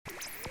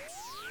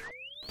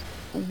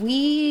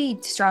We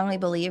strongly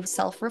believe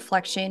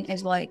self-reflection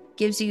is what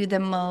gives you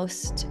the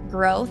most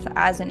growth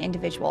as an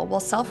individual. Well,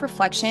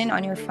 self-reflection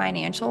on your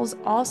financials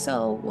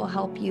also will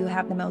help you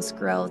have the most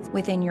growth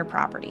within your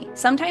property.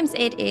 Sometimes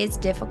it is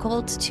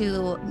difficult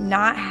to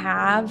not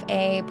have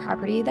a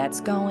property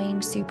that's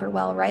going super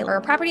well, right? Or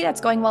a property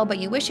that's going well, but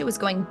you wish it was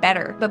going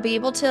better. But be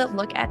able to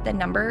look at the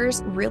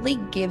numbers really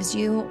gives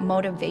you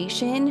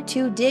motivation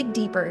to dig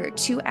deeper,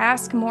 to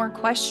ask more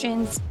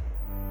questions.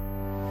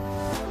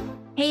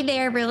 Hey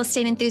there, real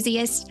estate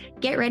enthusiasts.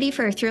 Get ready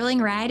for a thrilling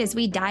ride as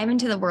we dive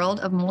into the world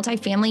of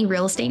multifamily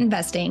real estate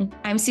investing.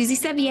 I'm Susie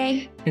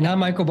Sevier. And I'm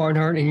Michael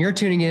Barnhart, and you're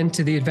tuning in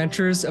to the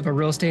Adventures of a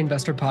Real Estate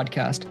Investor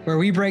podcast, where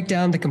we break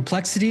down the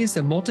complexities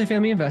of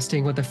multifamily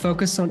investing with a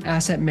focus on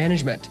asset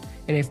management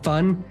in a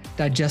fun,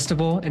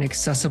 digestible, and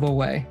accessible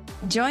way.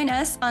 Join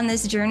us on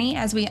this journey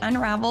as we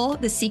unravel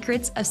the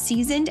secrets of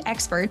seasoned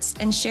experts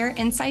and share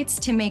insights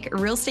to make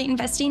real estate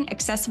investing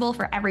accessible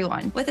for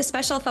everyone, with a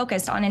special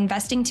focus on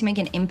investing to make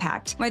an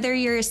impact. Whether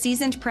you're a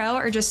seasoned pro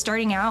or just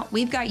starting out,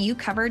 we've got you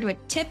covered with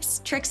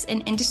tips, tricks,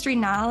 and industry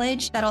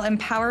knowledge that'll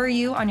empower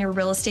you on your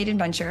real estate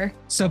adventure.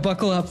 So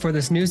buckle up for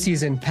this new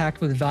season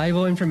packed with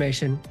valuable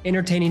information,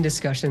 entertaining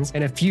discussions,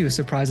 and a few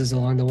surprises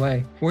along the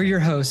way. We're your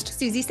hosts,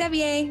 Susie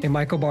Sevier and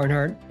Michael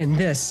Barnhart, and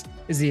this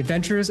is the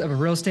Adventures of a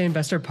Real Estate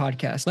Investor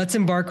podcast. Let's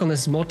embark on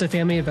this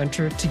multifamily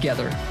adventure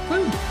together.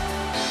 Woo!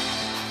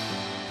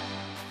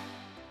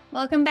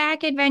 Welcome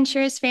back,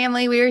 Adventurous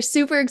family. We are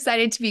super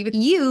excited to be with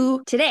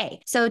you today.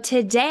 So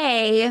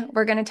today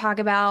we're going to talk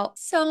about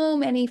so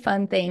many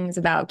fun things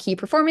about key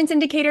performance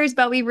indicators,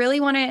 but we really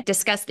want to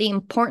discuss the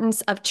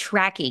importance of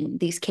tracking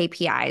these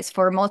KPIs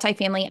for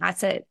multifamily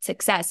asset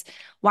success,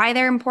 why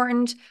they're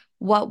important,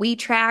 what we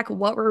track,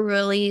 what we're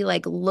really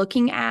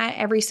looking at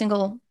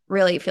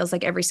really, it feels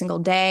like every single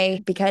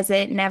day, because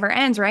it never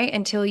ends, right?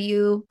 Until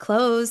you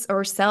close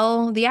or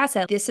sell the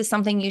asset. This is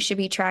something you should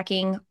be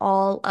tracking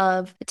all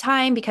of the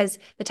time, because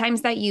the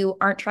times that you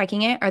aren't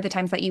tracking it are the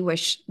times that you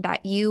wish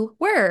that you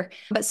were.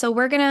 But so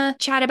we're going to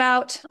chat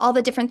about all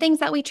the different things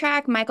that we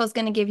track. Michael's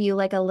going to give you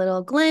a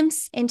little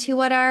glimpse into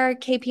what our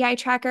KPI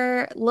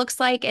tracker looks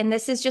like. And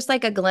this is just a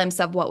glimpse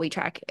of what we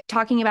track.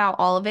 Talking about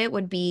all of it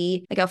would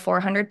be a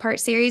 400-part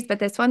series, but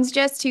this one's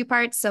just 2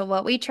 parts. So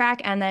what we track,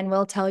 and then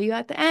we'll tell you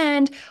at the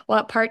end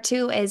what part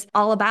 2 is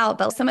all about.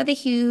 But some of the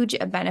huge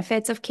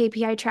benefits of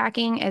KPI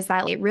tracking is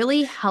that it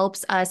really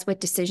helps us with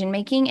decision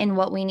making and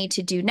what we need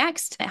to do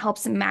next. It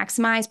helps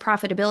maximize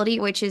profitability,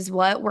 which is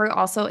what we're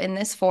also in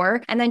this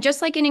for. And then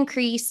just an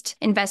increased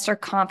investor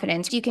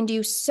confidence, you can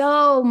do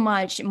so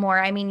much more.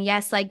 I mean,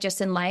 yes, just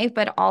in life,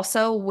 but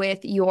also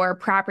with your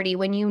property.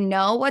 When you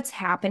know what's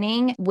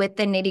happening with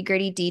the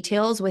nitty-gritty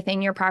details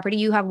within your property,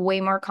 you have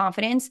way more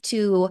confidence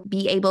to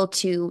be able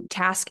to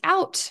task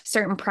out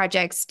certain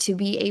projects, to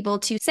be able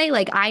to say,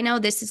 I know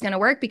this is going to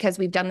work because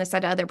we've done this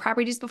at other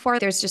properties before.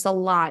 There's just a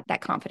lot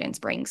that confidence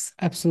brings.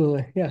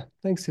 Absolutely. Yeah.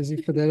 Thanks,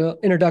 Susie, for the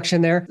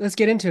introduction there. Let's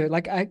get into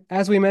it.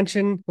 As we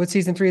mentioned, what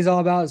season 3 is all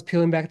about is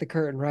peeling back the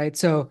curtain, right?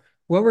 So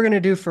what we're going to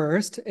do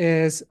first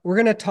is we're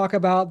going to talk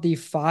about the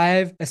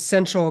 5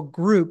 essential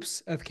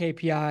groups of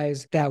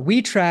KPIs that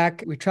we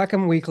track. We track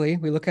them weekly.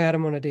 We look at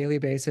them on a daily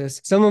basis.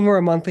 Some of them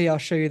are monthly. I'll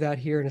show you that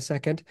here in a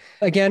second.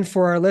 Again,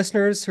 for our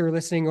listeners who are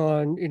listening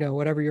on,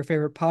 whatever your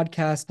favorite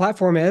podcast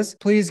platform is,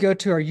 please go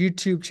to our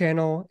YouTube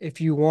channel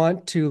if you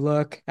want to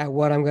look at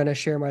what I'm going to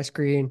share my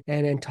screen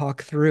and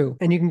talk through.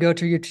 And you can go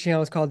to our YouTube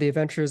channel. It's called The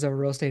Adventures of a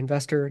Real Estate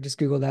Investor. Just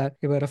Google that.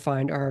 You'll be able to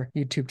find our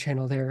YouTube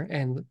channel there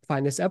and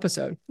find this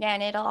episode. Yeah,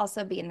 and it'll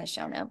also be in the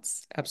show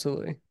notes.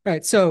 Absolutely. All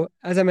right. So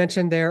as I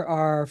mentioned, there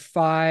are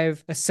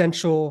 5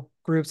 essential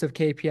groups of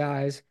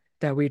KPIs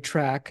that we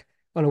track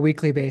on a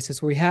weekly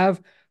basis. We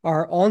have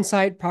our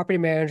on-site property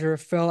manager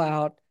fill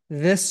out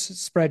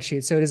this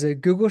spreadsheet. So it is a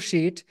Google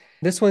sheet.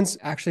 This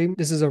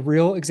is a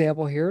real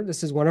example here.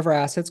 This is one of our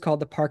assets called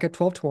the Park at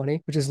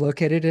 1220, which is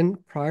located in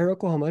Pryor,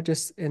 Oklahoma,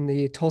 just in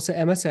the Tulsa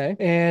MSA.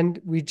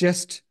 And we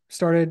just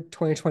started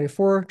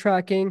 2024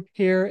 tracking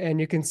here. And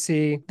you can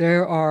see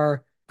there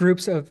are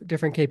groups of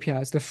different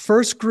KPIs. The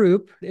first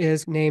group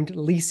is named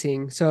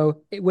leasing.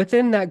 So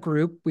within that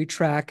group, we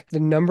track the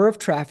number of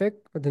traffic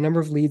or the number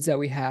of leads that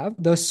we have,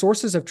 those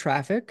sources of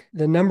traffic,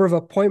 the number of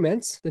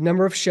appointments, the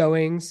number of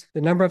showings,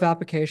 the number of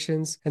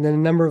applications, and then the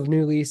number of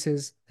new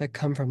leases that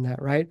come from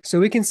that, right? So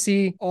we can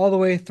see all the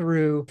way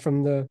through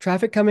from the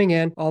traffic coming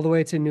in all the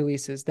way to new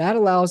leases. That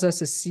allows us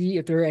to see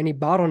if there are any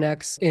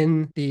bottlenecks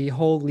in the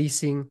whole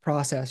leasing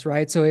process,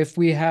 right? So if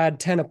we had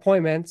 10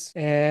 appointments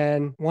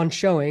and 1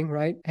 showing,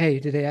 right? Hey,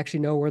 do they actually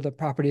know where the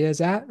property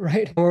is at,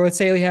 right? Or let's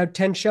say we have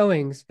 10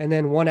 showings and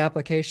then 1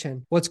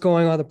 application. What's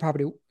going on with the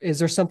property? Is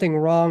there something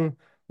wrong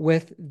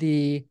with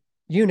the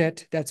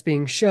unit that's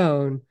being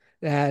shown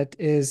that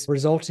is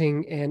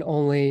resulting in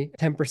only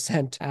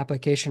 10%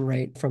 application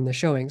rate from the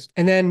showings.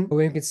 And then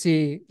we can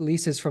see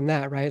leases from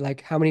that, right?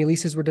 Like how many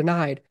leases were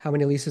denied, how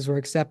many leases were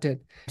accepted.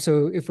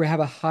 So if we have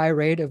a high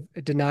rate of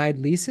denied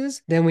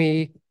leases, then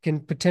we can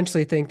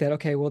potentially think that,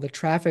 okay, well, the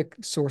traffic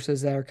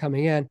sources that are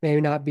coming in may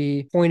not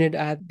be pointed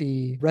at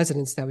the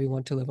residents that we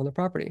want to live on the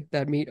property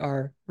that meet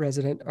our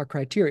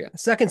criteria. The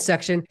second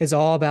section is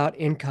all about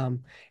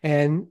income.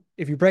 And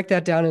if you break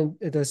that down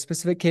in the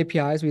specific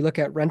KPIs, we look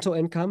at rental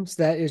incomes.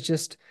 That is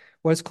just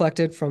what's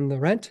collected from the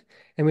rent.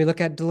 And we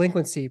look at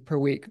delinquency per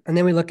week. And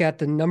then we look at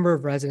the number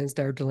of residents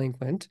that are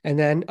delinquent, and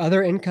then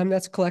other income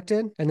that's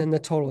collected, and then the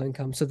total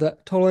income. So the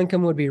total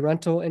income would be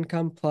rental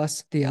income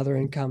plus the other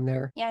income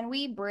there. Yeah, and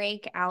we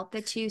break out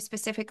the two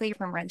specifically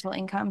from rental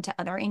income to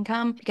other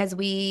income because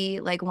we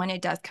like when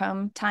it does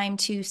come time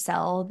to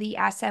sell the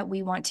asset,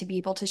 we want to be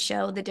able to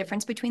show the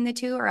difference between the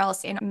two, or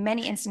else in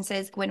many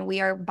instances when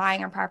we are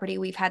buying our property,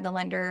 we've had the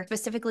lender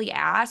specifically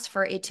ask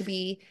for it to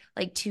be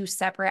like two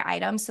separate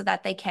items so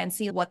that they can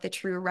see what the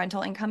true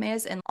rental income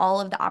is and all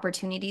of the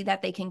opportunity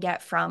that they can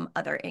get from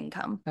other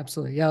income.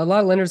 Absolutely. Yeah, a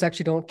lot of lenders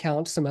actually don't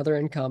count some other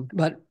income,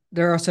 but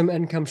there are some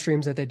income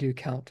streams that they do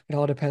count. It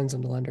all depends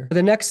on the lender.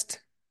 The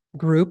next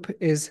group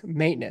is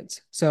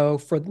maintenance. So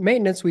for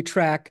maintenance, we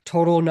track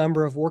total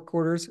number of work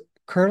orders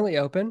currently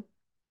open,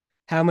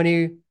 how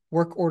many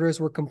work orders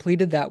were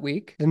completed that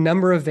week, the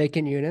number of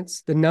vacant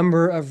units, the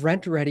number of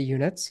rent-ready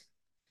units,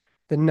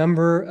 the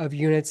number of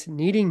units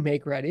needing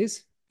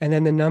make-readies, and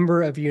then the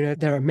number of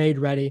units that are made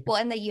ready. Well,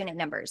 and the unit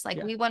numbers,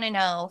 like we want to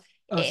know.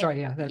 Oh,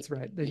 sorry. Yeah, that's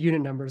right. The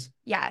unit numbers.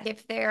 Yeah,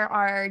 if there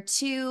are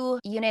 2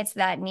 units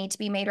that need to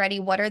be made ready,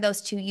 what are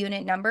those 2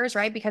 unit numbers,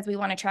 right? Because we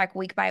want to track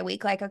week by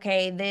week, like,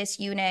 okay, this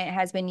unit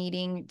has been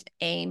needing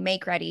a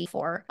make ready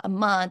for a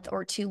month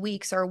or 2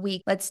 weeks or a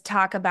week. Let's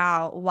talk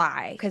about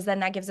why, because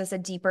then that gives us a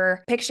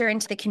deeper picture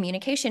into the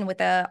communication with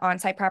the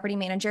on-site property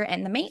manager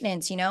and the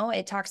maintenance.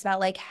 It talks about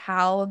like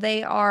how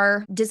they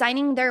are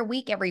designing their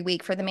week every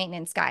week for the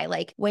maintenance guy.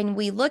 Like when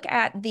we look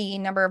at the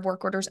number of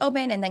work orders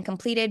open and then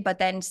completed, but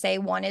then say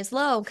one is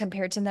low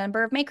compared to the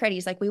number of make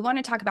readies, like we want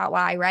to talk about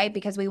why, right?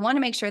 Because we want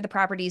to make sure the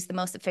property is the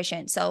most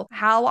efficient. So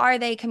how are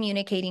they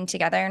communicating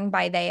together? And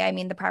by they, I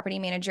mean the property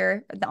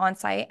manager, the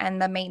on-site,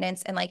 and the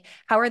maintenance. And like,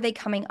 how are they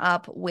coming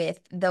up with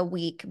the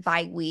week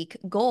by week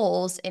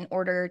goals in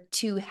order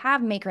to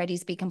have make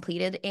readies be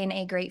completed in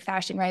a great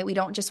fashion, right? We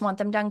don't just want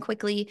them done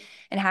quickly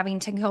and having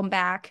to come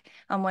back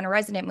when a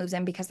resident moves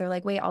in because they're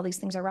like, wait, all these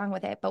things are wrong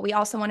with it. But we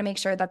also want to make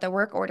sure that the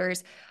work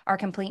orders are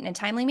complete in a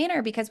timely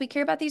manner because we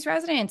care about these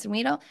residents. And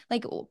we don't,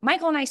 like,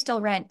 Michael and I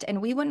still rent,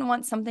 and we wouldn't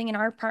want something in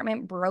our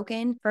apartment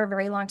broken for a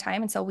very long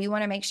time. And so we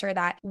want to make sure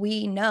that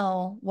we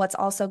know what's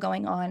also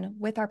going on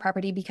with our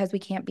property because we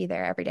can't be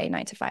there every day,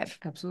 9 to 5.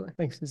 Absolutely.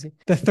 Thanks, Susie.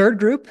 The third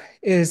group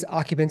is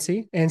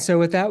occupancy. And so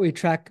with that, we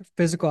track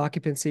physical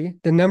occupancy,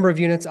 the number of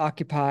units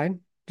occupied,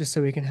 just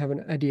so we can have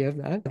an idea of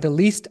that. The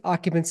leased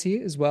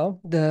occupancy as well,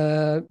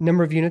 the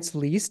number of units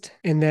leased,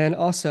 and then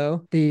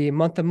also the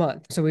month to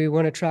month. So we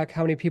want to track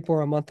how many people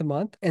are a month to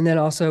month. And then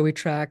also we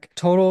track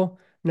total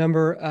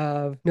number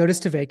of notice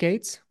to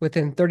vacates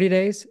within 30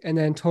 days, and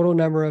then total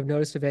number of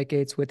notice to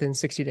vacates within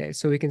 60 days.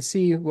 So we can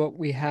see what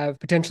we have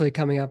potentially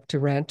coming up to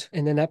rent,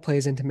 and then that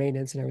plays into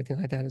maintenance and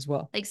everything like that as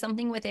well. Like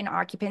something within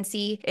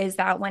occupancy is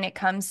that when it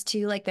comes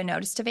to like the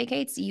notice to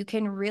vacates, you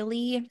can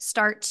really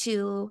start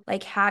to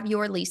like have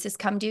your leases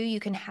come due. You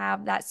can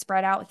have that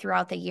spread out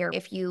throughout the year.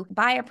 If you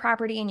buy a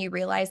property and you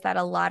realize that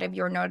a lot of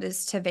your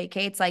notice to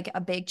vacates, like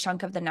a big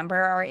chunk of the number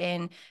are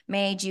in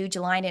May, June,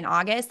 July, and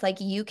August,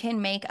 like you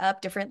can make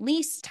up different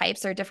lease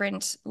types or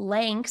different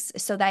lengths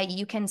so that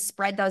you can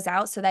spread those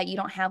out so that you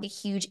don't have a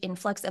huge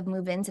influx of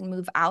move-ins and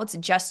move-outs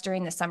just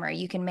during the summer.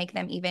 You can make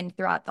them even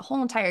throughout the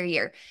whole entire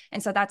year.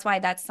 And so that's why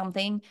that's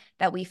something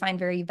that we find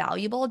very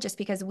valuable, just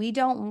because we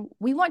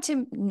want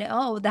to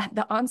know that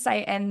the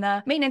on-site and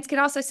the maintenance can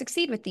also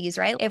succeed with these,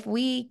 right? If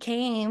we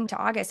came to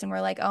August and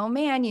we're like, oh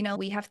man,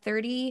 we have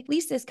 30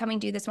 leases coming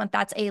due this month,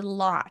 that's a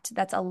lot.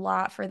 That's a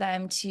lot for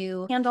them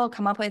to handle,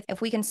 come up with.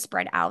 If we can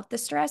spread out the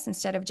stress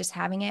instead of just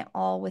having it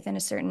all within a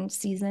certain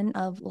season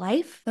of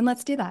life, then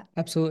let's do that.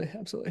 Absolutely.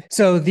 Absolutely.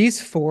 So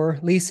these four,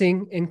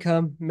 leasing,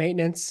 income,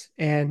 maintenance,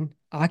 and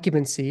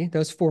occupancy,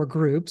 those four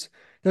groups,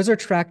 those are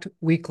tracked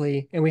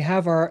weekly. And we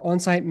have our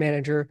on-site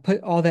manager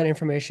put all that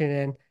information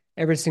in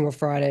every single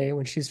Friday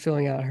when she's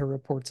filling out her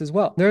reports as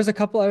well. There's a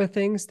couple other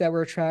things that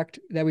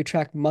we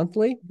track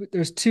monthly.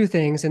 There's two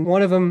things, and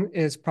one of them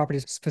is property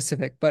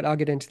specific, but I'll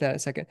get into that in a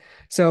second.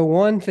 So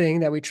one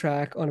thing that we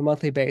track on a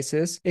monthly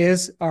basis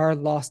is our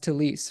loss to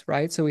lease,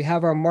 right? So we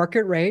have our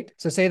market rate.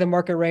 So say the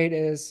market rate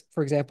is,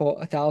 for example,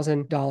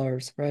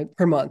 $1,000, right,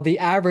 per month. The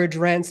average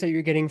rents that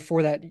you're getting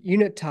for that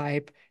unit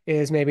type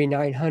is maybe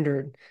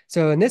 900.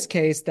 So in this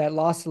case, that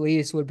loss to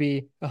lease would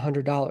be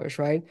 $100,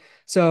 right?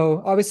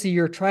 So obviously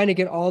you're trying to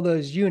get all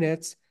those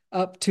units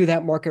up to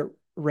that market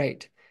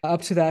rate,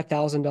 up to that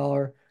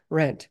 $1,000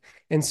 rent.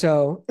 And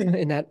so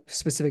in that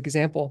specific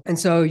example, and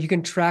so you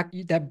can track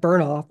that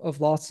burn off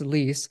of loss to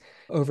lease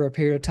over a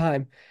period of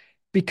time.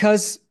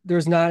 Because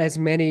there's not as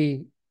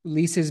many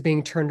leases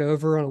being turned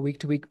over on a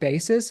week-to-week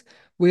basis.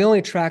 We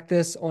only track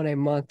this on a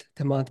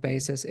month-to-month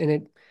basis,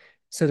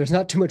 so there's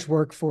not too much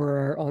work for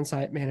our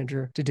on-site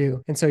manager to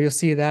do. And so you'll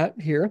see that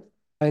here.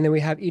 And then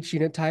we have each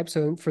unit type.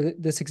 So for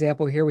this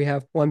example here, we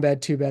have 1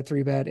 bed, 2 bed,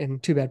 3 bed,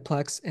 and 2 bed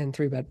plex and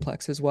 3 bed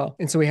plex as well.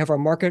 And so we have our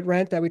market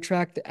rent that we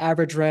track, the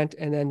average rent,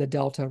 and then the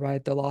delta,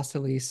 right? The loss to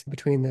lease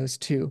between those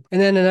two. And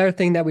then another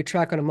thing that we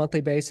track on a monthly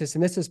basis,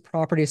 and this is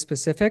property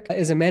specific,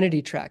 is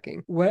amenity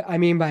tracking. What I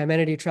mean by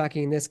amenity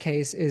tracking in this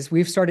case is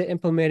we've started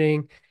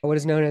implementing what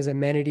is known as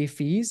amenity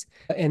fees.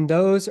 And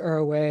those are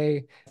a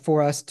way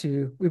for us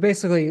we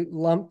basically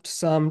lumped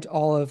summed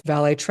all of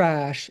valet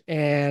trash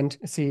and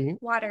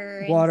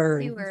water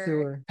and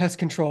sewer, pest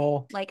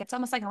control. Like it's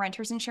almost like a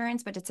renter's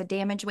insurance, but it's a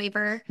damage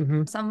waiver.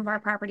 Some of our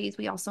properties,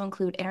 we also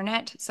include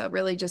internet. So it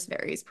really just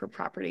varies per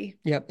property.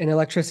 Yep. And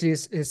electricity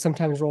is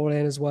sometimes rolled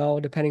in as well,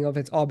 depending on if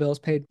it's all bills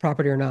paid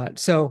property or not.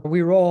 So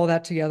we roll all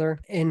that together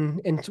in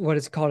what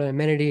is called an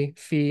amenity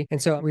fee.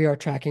 And so we are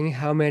tracking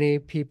how many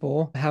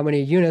people, how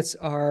many units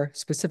are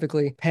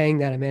specifically paying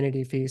that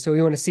amenity fee. So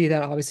we want to see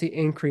that obviously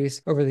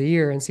increase over the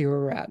year and see where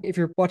we're at. If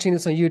you're watching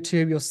this on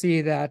YouTube, you'll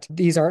see that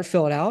these aren't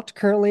filled out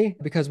currently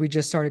because we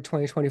just started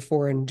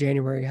 2024 and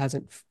January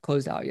hasn't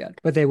closed out yet,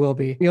 but they will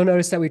be. You'll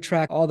notice that we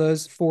track all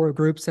those 4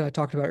 groups that I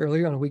talked about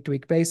earlier on a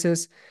week-to-week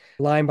basis,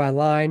 line by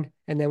line,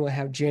 and then we'll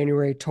have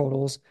January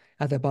totals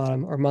at the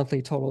bottom or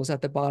monthly totals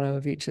at the bottom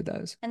of each of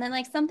those. And then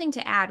like something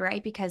to add,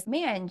 right? Because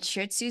man,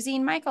 should Susie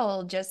and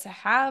Michael just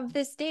have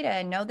this data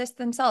and know this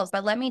themselves?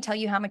 But let me tell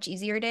you how much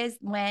easier it is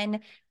when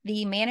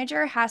the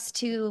manager has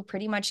to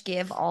pretty much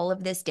give all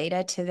of this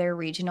data to their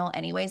regional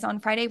anyways on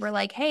Friday. We're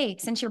like, hey,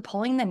 since you're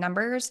pulling the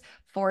numbers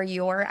for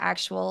your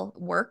actual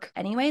work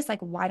anyways, like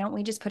why don't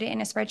we just put it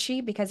in a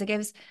spreadsheet? Because it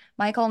gives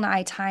Michael and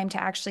I time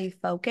to actually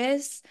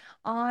focus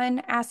on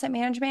asset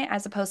management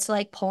as opposed to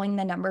like pulling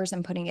the numbers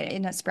and putting it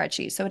in a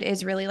spreadsheet. So it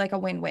is really like a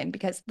win-win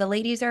because the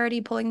ladies are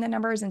already pulling the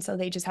numbers and so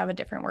they just have a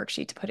different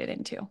worksheet to put it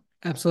into.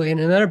 Absolutely.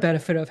 And another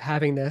benefit of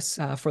having this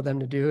for them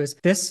to do is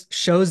this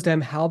shows them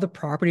how the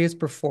property is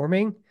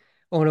performing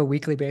on a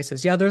weekly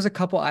basis. Yeah, there's a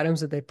couple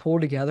items that they pull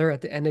together at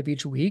the end of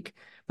each week,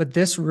 but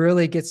this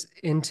really gets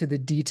into the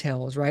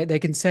details, right? They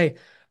can say,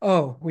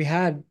 oh, we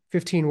had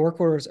 15 work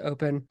orders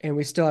open and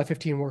we still have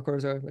 15 work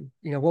orders open.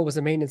 What was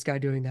the maintenance guy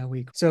doing that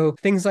week? So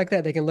things like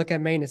that, they can look at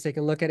maintenance, they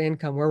can look at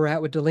income, where we're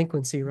at with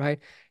delinquency, right?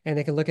 And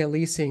they can look at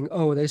leasing.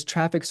 Oh, there's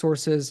traffic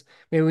sources.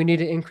 Maybe we need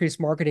to increase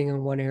marketing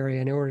in one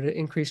area in order to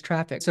increase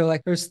traffic. So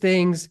like there's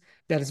things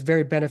that is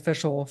very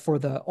beneficial for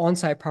the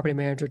on-site property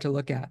manager to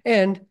look at.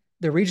 And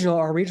our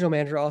regional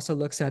manager also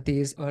looks at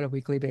these on a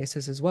weekly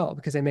basis as well,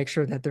 because they make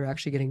sure that they're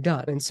actually getting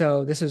done. And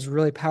so this is a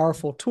really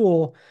powerful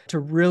tool to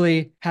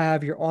really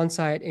have your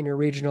on-site and your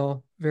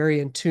regional very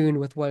in tune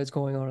with what is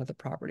going on at the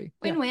property.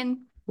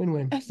 Win-win.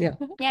 Win-win. Yeah.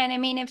 Yeah. And I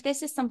mean, if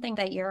this is something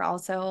that you're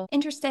also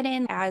interested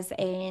in as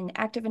an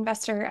active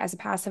investor, as a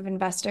passive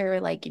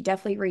investor, like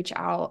definitely reach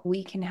out.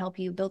 We can help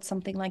you build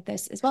something like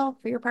this as well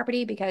for your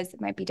property because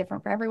it might be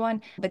different for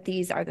everyone. But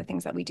these are the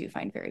things that we do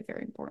find very,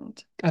 very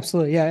important.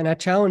 Absolutely. Yeah. And I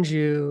challenge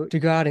you to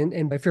go out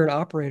and if you're an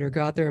operator,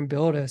 go out there and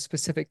build a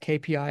specific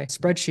KPI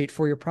spreadsheet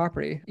for your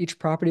property. Each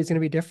property is going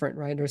to be different,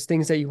 right? There's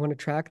things that you want to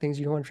track, things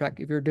you don't want to track.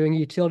 If you're doing a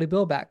utility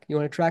bill back, you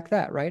want to track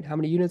that, right? How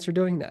many units are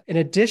doing that? In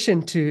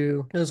addition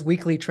to those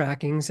weekly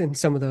trackings, and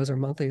some of those are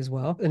monthly as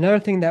well. Another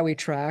thing that we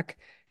track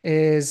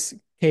is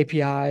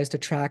KPIs to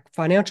track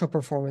financial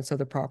performance of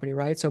the property,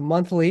 right? So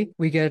monthly,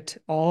 we get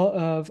all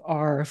of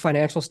our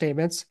financial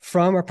statements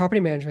from our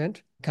property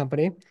management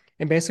company.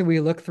 And basically, we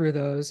look through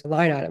those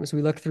line items.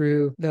 We look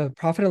through the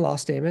profit and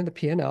loss statement, the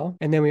P&L,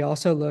 and then we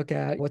also look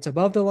at what's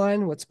above the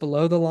line, what's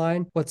below the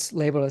line, what's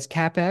labeled as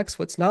CapEx,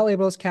 what's not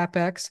labeled as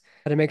CapEx,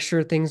 to make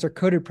sure things are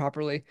coded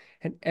properly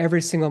and every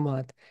single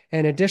month.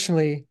 And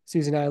additionally,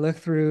 Susie and I look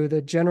through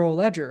the general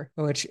ledger,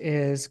 which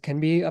can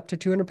be up to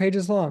 200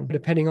 pages long,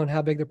 depending on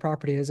how big the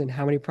property is and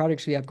how many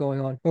projects you have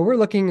going on. But we're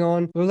looking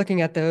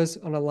at those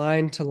on a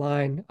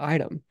line-to-line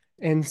item.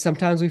 And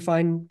sometimes we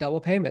find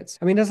double payments.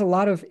 I mean, there's a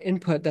lot of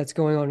input that's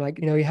going on. Like,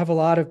 you have a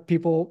lot of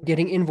people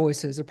getting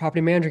invoices. The property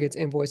manager gets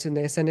invoices and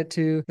they send it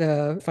to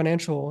the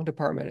financial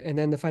department. And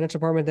then the financial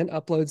department then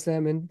uploads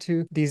them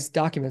into these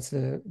documents,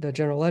 the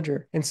general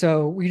ledger. And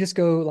so we just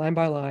go line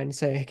by line and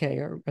say, okay,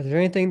 are there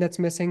anything that's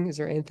missing? Is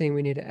there anything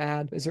we need to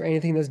add? Is there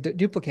anything that's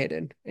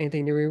duplicated?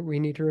 Anything that we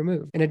need to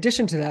remove? In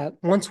addition to that,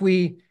 once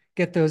we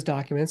get those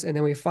documents and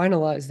then we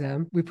finalize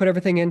them, we put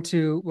everything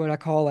into what I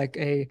call like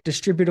a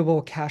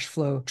distributable cash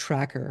flow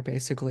tracker,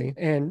 basically.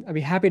 And I'd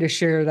be happy to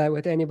share that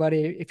with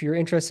anybody if you're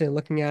interested in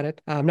looking at it.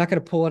 I'm not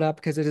going to pull it up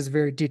because it is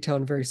very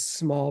detailed and very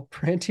small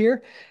print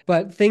here,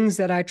 but things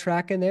that I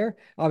track in there,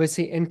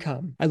 obviously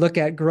income. I look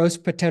at gross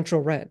potential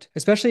rent,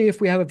 especially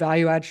if we have a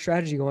value add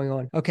strategy going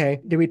on. Okay,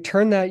 did we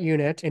turn that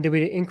unit and did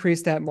we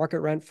increase that market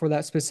rent for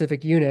that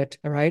specific unit?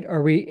 All right.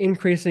 Are we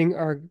increasing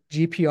our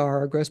GPR,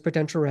 our gross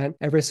potential rent,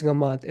 every single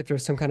month? If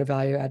there's some kind of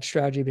value add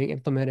strategy being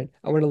implemented,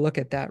 I want to look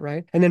at that,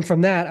 right? And then from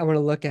that, I want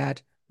to look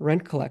at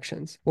rent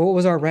collections. What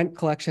was our rent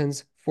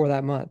collections for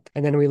that month.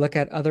 And then we look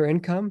at other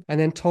income and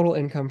then total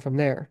income from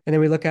there. And then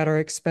we look at our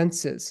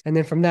expenses. And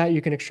then from that,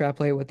 you can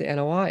extrapolate what the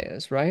NOI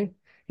is, right?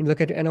 You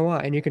look at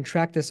NOI and you can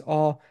track this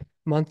all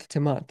month to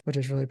month, which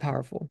is really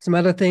powerful. Some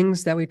other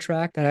things that we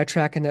track that I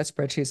track in that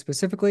spreadsheet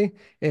specifically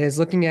is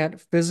looking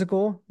at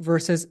physical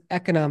versus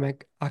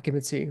economic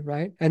occupancy,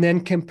 right? And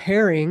then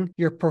comparing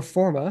your pro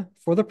forma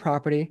for the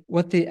property,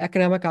 what the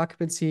economic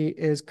occupancy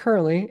is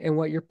currently and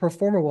what your pro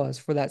forma was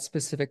for that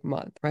specific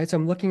month, right? So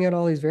I'm looking at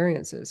all these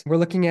variances. We're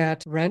looking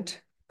at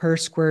rent per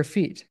square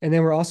feet. And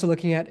then we're also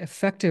looking at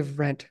effective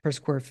rent per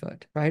square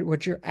foot, right?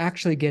 What you're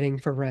actually getting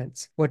for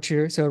rents.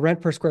 So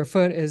rent per square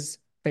foot is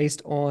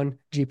based on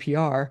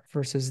GPR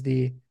versus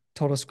the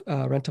total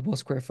rentable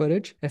square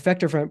footage.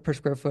 Effective rent per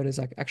square foot is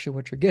like actually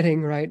what you're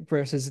getting, right?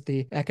 Versus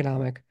the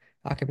economic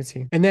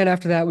occupancy. And then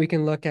after that, we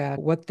can look at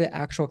what the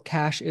actual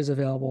cash is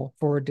available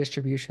for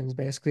distributions.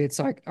 Basically, it's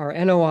like our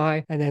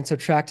NOI and then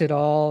subtracted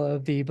all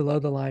of the below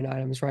the line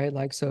items, right?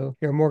 Like, so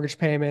your mortgage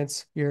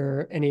payments,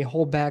 your any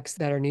holdbacks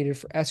that are needed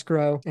for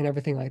escrow and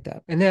everything like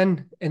that. And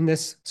then in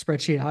this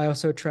spreadsheet, I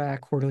also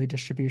track quarterly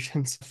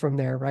distributions from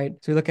there, right?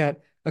 So we look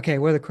at, okay,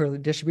 where are the quarterly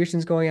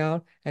distributions going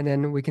out? And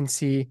then we can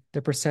see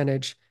the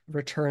percentage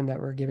return that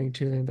we're giving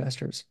to the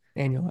investors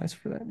annualized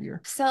for that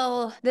year.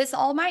 So this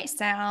all might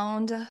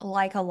sound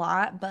like a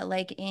lot, but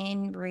like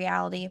in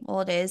reality, well,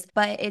 it is,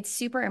 but it's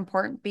super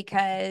important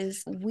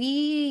because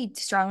we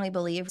strongly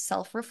believe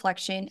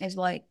self-reflection is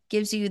what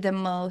gives you the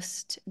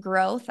most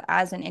growth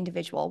as an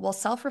individual. Well,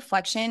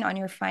 self-reflection on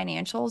your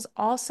financials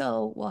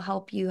also will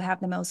help you have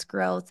the most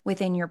growth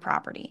within your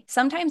property.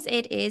 Sometimes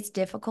it is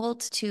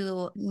difficult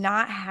to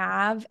not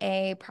have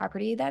a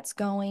property that's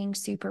going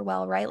super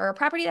well, right? Or a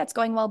property that's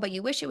going well, but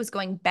you wish it was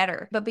going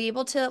better, but be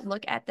able to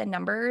look at the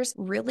numbers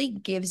really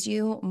gives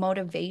you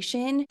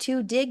motivation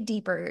to dig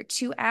deeper,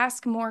 to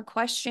ask more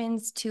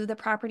questions to the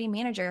property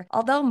manager.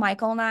 Although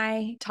Michael and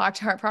I talk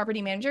to our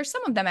property manager,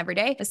 some of them every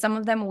day, some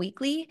of them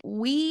weekly,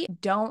 we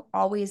don't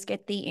always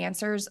get the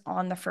answers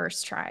on the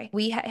first try.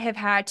 We have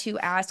had to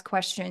ask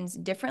questions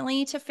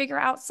differently to figure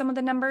out some of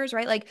the numbers,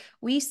 right? Like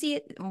we see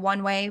it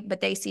one way,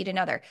 but they see it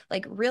another.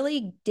 Like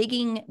really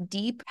digging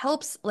deep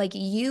helps like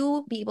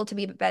you be able to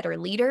be a better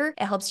leader.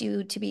 It helps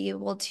you to be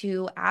able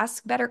to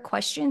ask better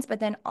questions, but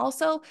then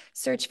also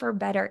search for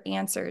better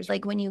answers.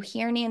 Like when you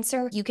hear an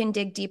answer, you can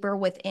dig deeper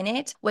within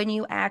it when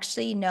you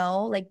actually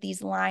know like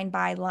these line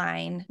by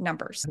line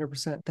numbers.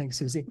 100%. Thanks,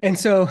 Susie. And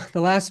so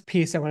the last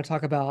piece I want to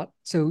talk about,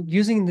 so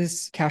using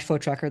this cash flow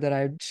tracker that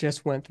I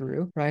just went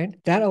through, right?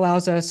 That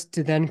allows us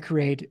to then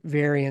create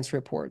variance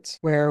reports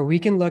where we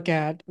can look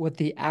at what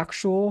the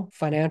actual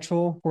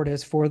financial report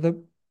is for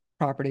the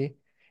property.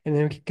 And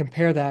then we can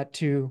compare that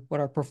to what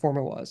our pro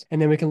forma was.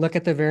 And then we can look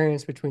at the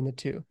variance between the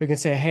two. We can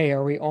say, hey,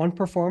 are we on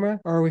pro forma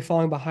or are we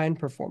falling behind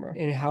pro forma?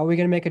 And how are we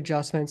going to make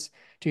adjustments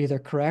to either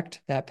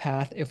correct that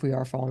path if we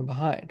are falling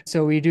behind?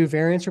 So we do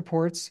variance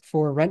reports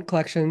for rent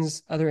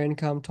collections, other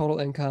income, total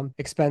income,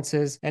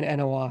 expenses, and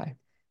NOI.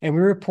 And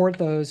we report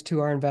those to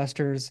our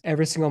investors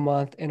every single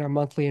month in our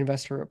monthly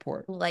investor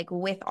report. Like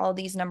with all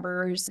these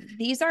numbers,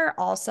 these are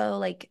also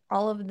like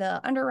all of the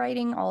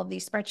underwriting, all of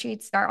these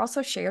spreadsheets are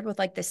also shared with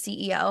like the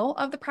CEO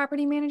of the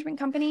property management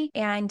company.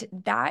 And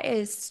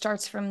that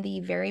starts from the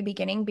very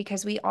beginning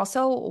because we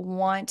also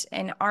want,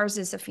 and ours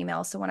is a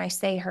female. So when I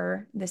say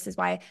her, this is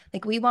why,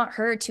 like we want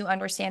her to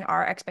understand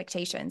our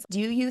expectations. Do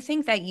you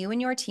think that you and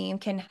your team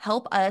can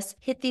help us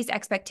hit these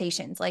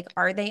expectations? Like,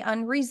 are they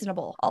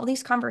unreasonable? All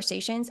these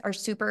conversations are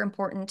super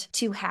important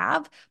to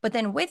have. But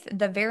then with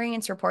the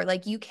variance report,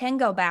 like you can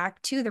go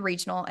back to the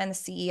regional and the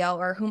CEO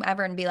or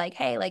whomever and be like,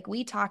 hey, like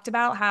we talked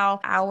about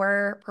how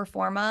our pro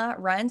forma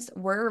rents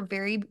were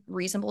very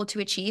reasonable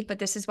to achieve, but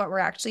this is what we're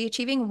actually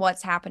achieving.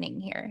 What's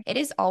happening here? It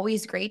is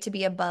always great to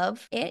be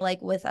above it,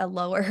 like with a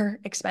lower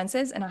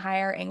expenses and a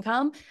higher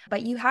income,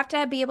 but you have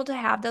to be able to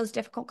have those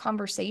difficult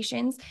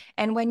conversations.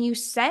 And when you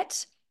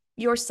set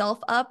yourself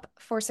up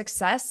for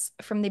success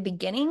from the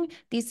beginning,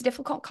 these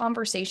difficult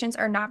conversations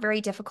are not very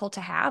difficult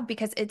to have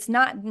because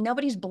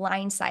nobody's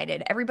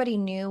blindsided. Everybody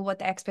knew what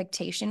the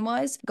expectation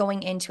was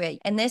going into it.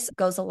 And this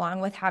goes along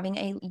with having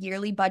a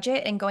yearly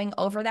budget and going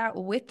over that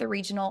with the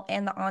regional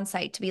and the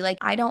on-site to be like,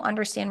 I don't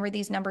understand where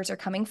these numbers are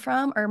coming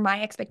from, or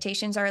my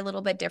expectations are a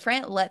little bit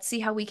different. Let's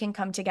see how we can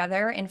come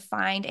together and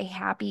find a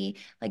happy,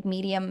 like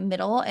medium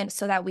middle, and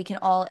so that we can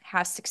all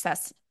have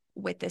success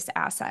with this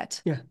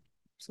asset. Yeah.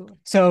 Absolutely.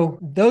 So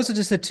those are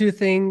just the two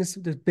things,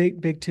 the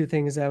big two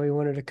things that we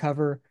wanted to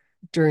cover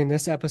during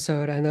this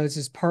episode. I know this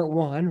is part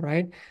one,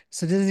 right?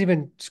 So this doesn't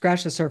even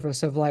scratch the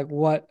surface of like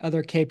what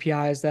other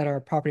KPIs that our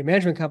property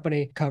management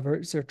company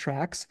covers or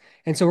tracks.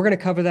 And so we're going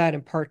to cover that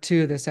in part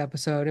two of this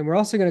episode. And we're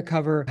also going to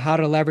cover how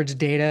to leverage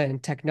data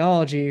and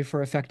technology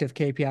for effective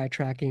KPI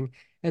tracking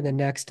in the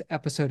next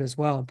episode as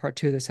well, in part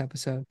two of this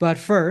episode. But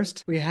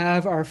first, we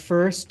have our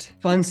first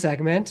fun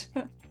segment,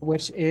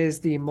 which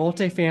is the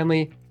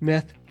multifamily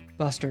myth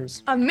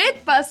busters. A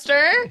myth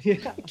buster.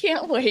 Yeah. I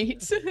can't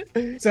wait.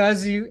 So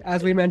as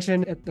we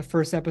mentioned at the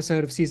first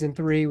episode of season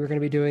 3, we're going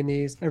to be doing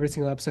these every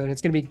single episode.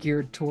 It's going to be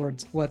geared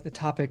towards what the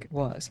topic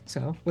was.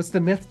 So what's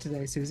the myth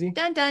today, Susie?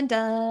 Dun, dun,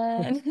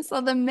 dun.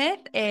 So the myth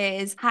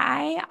is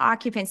high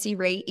occupancy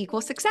rate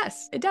equals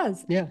success. It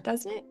does. Yeah.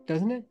 Doesn't it?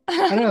 Doesn't it?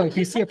 I don't know. If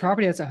you see a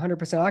property that's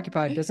 100%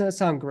 occupied, doesn't it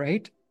sound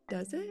great?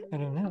 Does it? I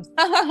don't know.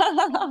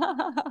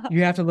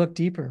 You have to look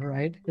deeper,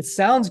 right? It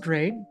sounds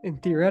great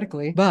and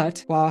theoretically,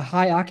 but while a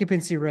high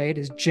occupancy rate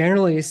is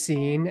generally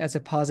seen as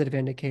a positive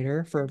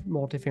indicator for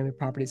multifamily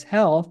properties'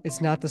 health, it's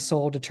not the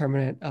sole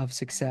determinant of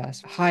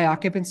success. High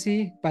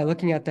occupancy, by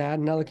looking at that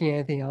and not looking at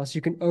anything else,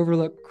 you can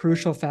overlook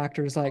crucial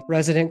factors like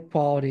resident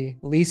quality,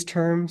 lease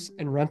terms,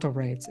 and rental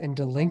rates, and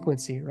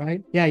delinquency,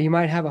 right? Yeah, you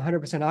might have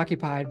 100%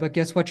 occupied, but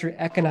guess what your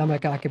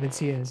economic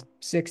occupancy is?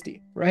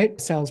 60, right?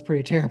 Sounds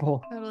pretty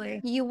terrible.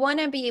 Totally. You want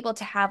to be able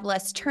to have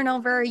less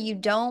turnover. You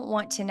don't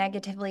want to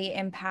negatively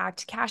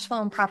impact cash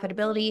flow and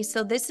profitability.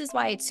 So this is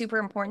why it's super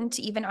important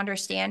to even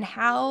understand,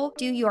 how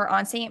do your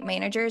on-site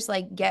managers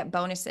like get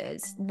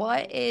bonuses?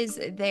 What is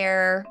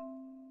their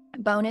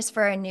bonus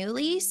for a new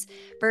lease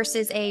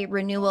versus a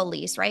renewal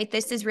lease, right?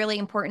 This is really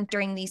important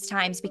during these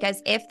times,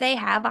 because if they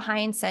have a high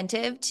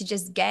incentive to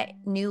just get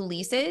new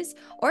leases,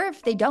 or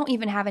if they don't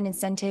even have an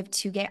incentive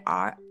to get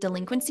our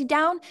delinquency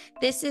down,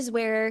 this is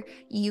where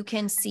you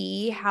can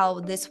see how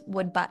this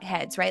would butt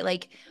heads, right?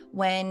 Like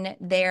when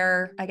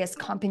their, I guess,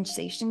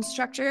 compensation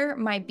structure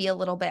might be a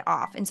little bit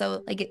off. And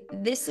so like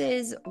this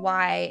is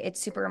why it's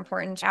super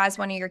important as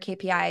one of your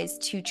KPIs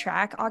to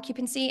track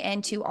occupancy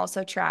and to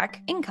also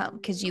track income,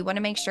 because you want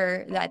to make sure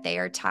that they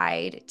are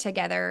tied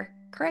together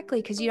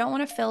correctly, because you don't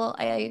want to fill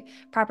a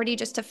property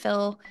just to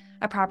fill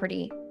a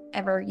property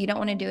ever. You don't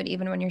want to do it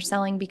even when you're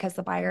selling, because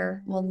the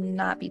buyer will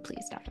not be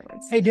pleased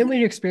afterwards. Hey, didn't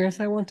we experience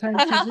that one time,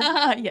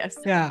 Susan? Yes.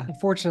 Yeah,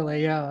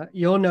 unfortunately, yeah.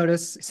 You'll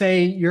notice,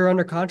 say you're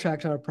under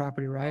contract on a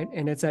property, right?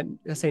 And it's at,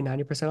 let's say,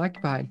 90%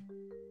 occupied.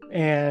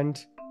 And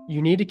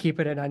you need to keep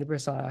it at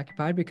 90%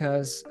 occupied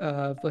because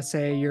of, let's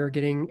say, you're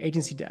getting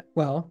agency debt.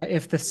 Well,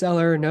 if the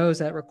seller knows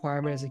that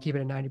requirement is to keep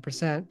it at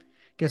 90%,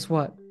 guess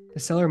what? The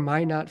seller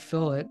might not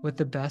fill it with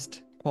the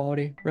best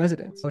quality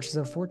residents, which is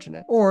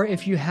unfortunate. Or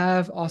if you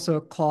have also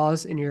a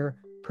clause in your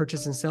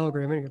purchase and sale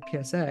agreement,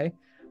 your PSA,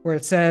 where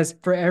it says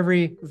for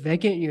every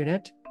vacant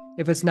unit,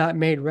 if it's not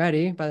made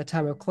ready by the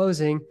time of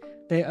closing,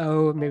 they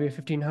owe maybe a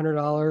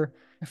 $1,500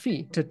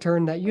 fee to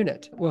turn that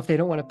unit. Well, if they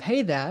don't want to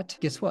pay that,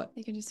 guess what?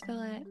 They can just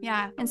fill it.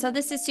 Yeah. And so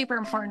this is super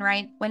important,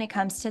 right? When it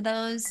comes to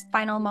those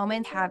final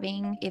moments,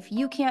 having, if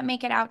you can't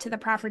make it out to the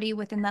property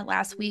within that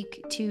last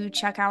week to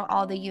check out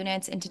all the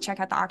units and to check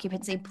out the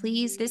occupancy,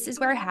 please, this is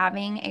where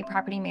having a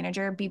property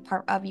manager be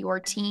part of your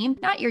team,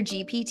 not your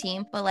GP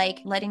team, but like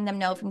letting them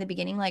know from the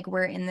beginning, like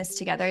we're in this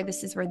together.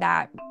 This is where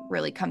that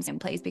really comes in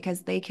place,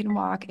 because they can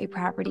walk a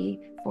property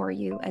for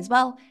you as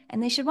well.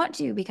 And they should want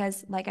to,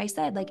 because like I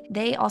said, like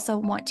they also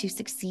want to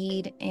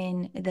succeed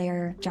in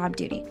their job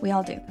duty. We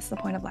all do. That's the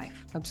point of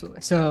life.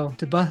 Absolutely. So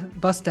to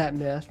bust that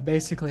myth,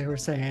 basically we're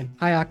saying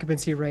high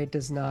occupancy rate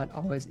does not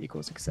always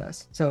equal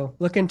success. So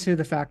look into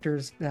the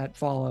factors that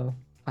follow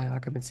high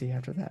occupancy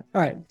after that.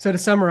 All right. So to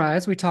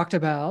summarize, we talked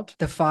about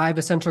the 5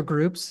 essential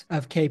groups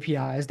of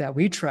KPIs that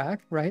we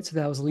track, right? So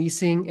that was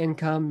leasing,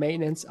 income,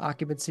 maintenance,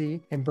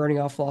 occupancy, and burning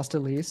off loss to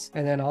lease.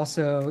 And then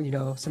also,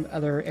 some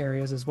other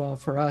areas as well.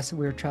 For us,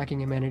 we were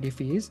tracking amenity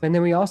fees. And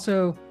then we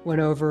also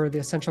went over the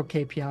essential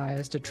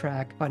KPIs to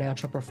track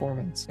financial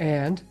performance.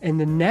 And in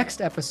the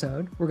next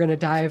episode, we're going to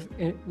dive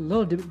a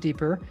little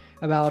deeper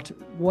about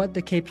what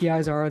the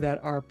KPIs are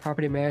that our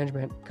property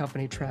management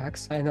company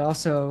tracks, and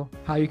also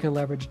how you can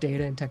leverage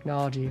data and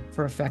technology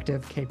for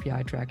effective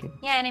KPI tracking.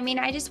 Yeah, and I mean,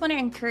 I just want to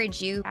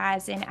encourage you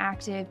as an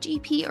active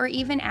GP or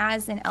even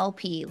as an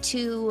LP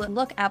to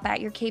look up at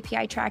your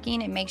KPI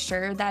tracking and make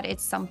sure that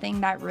it's something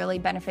that really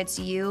benefits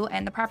you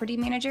and the property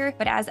manager.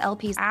 But as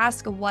LPs,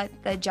 ask what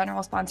the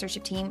general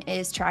sponsorship team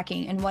is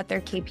tracking and what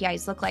their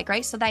KPIs look like,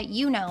 right? So that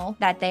you know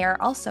that they are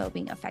also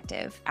being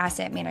effective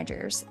asset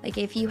managers. Like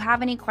if you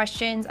have any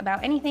questions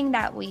about anything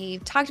that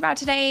we've talked about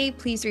today,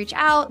 please reach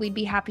out. We'd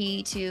be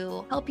happy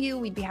to help you.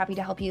 We'd be happy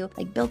to help you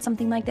like build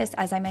something like this,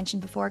 as I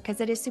mentioned before,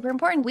 because it is super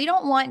important. We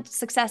don't want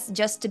success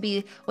just to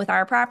be with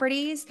our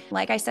properties.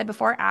 Like I said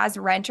before, as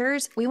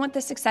renters, we want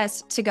the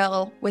success to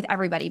go with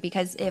everybody,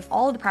 because if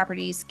all of the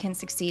properties can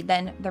succeed,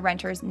 then the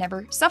renters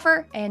never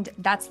suffer. And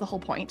that's the whole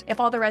point. If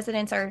all the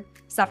residents are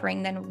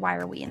suffering, then why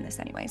are we in this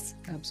anyways?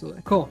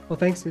 Absolutely. Cool. Well,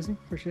 thanks, Susie.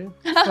 Appreciate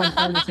it. Fun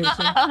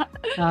conversation.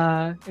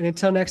 And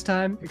until next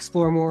time,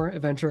 explore more,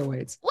 adventure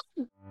awaits.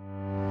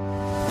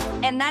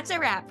 And that's a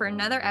wrap for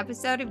another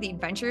episode of The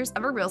Adventures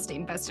of a Real Estate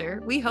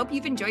Investor. We hope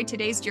you've enjoyed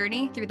today's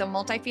journey through the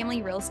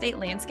multifamily real estate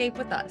landscape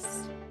with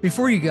us.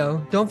 Before you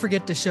go, don't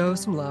forget to show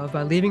some love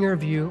by leaving a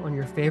review on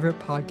your favorite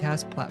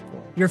podcast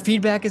platform. Your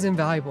feedback is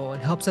invaluable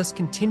and helps us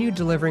continue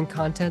delivering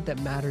content that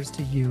matters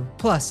to you.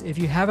 Plus, if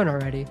you haven't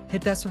already,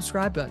 hit that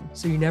subscribe button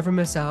so you never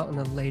miss out on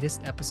the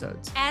latest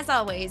episodes. As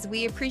always,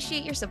 we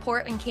appreciate your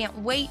support and can't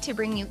wait to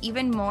bring you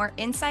even more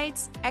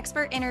insights,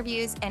 expert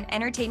interviews, and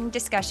entertaining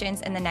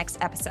discussions in the next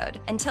episode.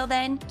 Until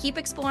then, keep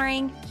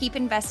exploring, keep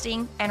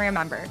investing, and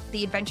remember,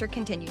 the adventure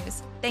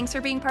continues. Thanks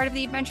for being part of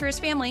the Adventurers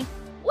family.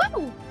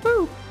 Woo!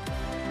 Woo!